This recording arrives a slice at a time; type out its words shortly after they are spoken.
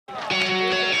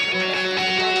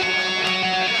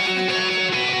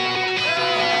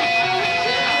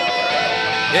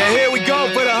Yeah, here we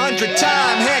go for the 100th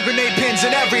time. Hand grenade pins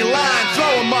in every line.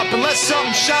 Throw them up and let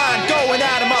something shine. Going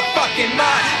out of my fucking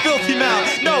mind. Filthy mouth,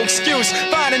 no excuse.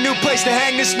 Find a new place to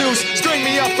hang this noose. String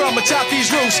me up from atop these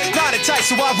roofs. Knot it tight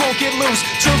so I won't get loose.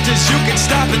 Truth is you can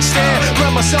stop and stare.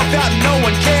 Run myself out and no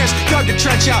one cares. Dug the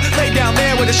trench out, lay down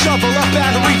there with a shovel up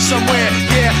out of reach somewhere.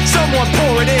 Yeah, someone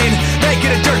pour it in. Make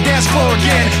it a dirt dance floor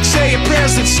again. Saying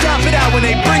prayers and stop it out when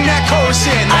they bring that chorus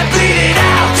in. I bleed it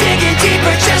out, digging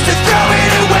deeper just to throw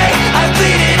it away. I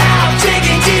bleed it out,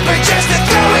 digging deeper just to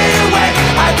throw it away.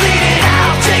 I bleed it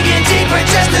out, digging deeper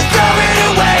just to throw it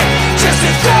away. Just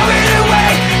to throw it away,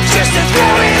 just to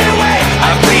throw it away.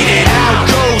 I bleed it out.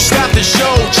 Go, stop the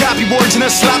show. Choppy words and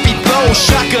a sloppy flow.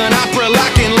 Shotgun opera,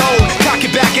 lock and load. Cock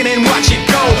it back and then watch it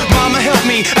go. Mama help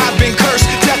me, I've been cursed.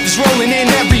 Death is rolling in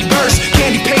every verse.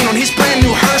 Candy paint on his brand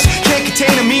new hearse. Can't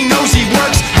contain him, he knows he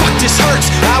works. Fuck, this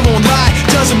hurts, I won't lie.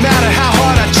 Doesn't matter how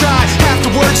hard I try. Half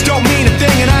the words don't mean a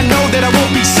thing, and I know that I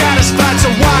won't be satisfied.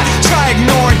 So why try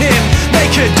ignoring him?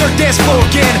 Make it a dirt dance floor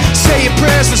again. Say your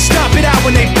prayers and stop it out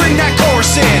when they bring that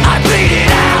chorus in. I bleed it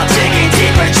out, digging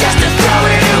deeper just to throw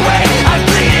it away. I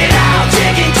bleed it out,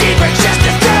 digging deeper just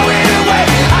to throw it away.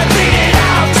 I bleed it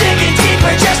out, digging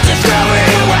deeper just to throw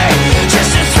it away.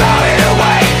 Just to throw it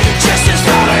away, just to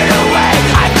throw it away.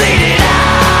 I bleed it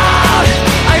out.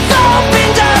 I've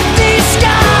opened up these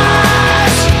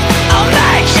scars. I'll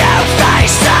make you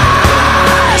face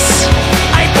us.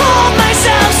 I pulled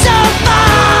myself so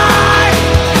far.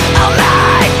 I'll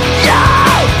make you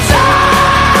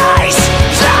face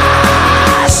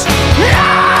us.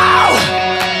 No!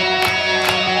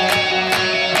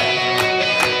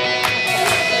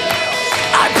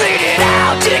 I bleed it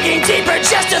out, digging deeper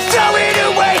just to throw it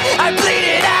away. I bleed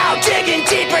it out, digging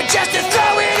deeper just to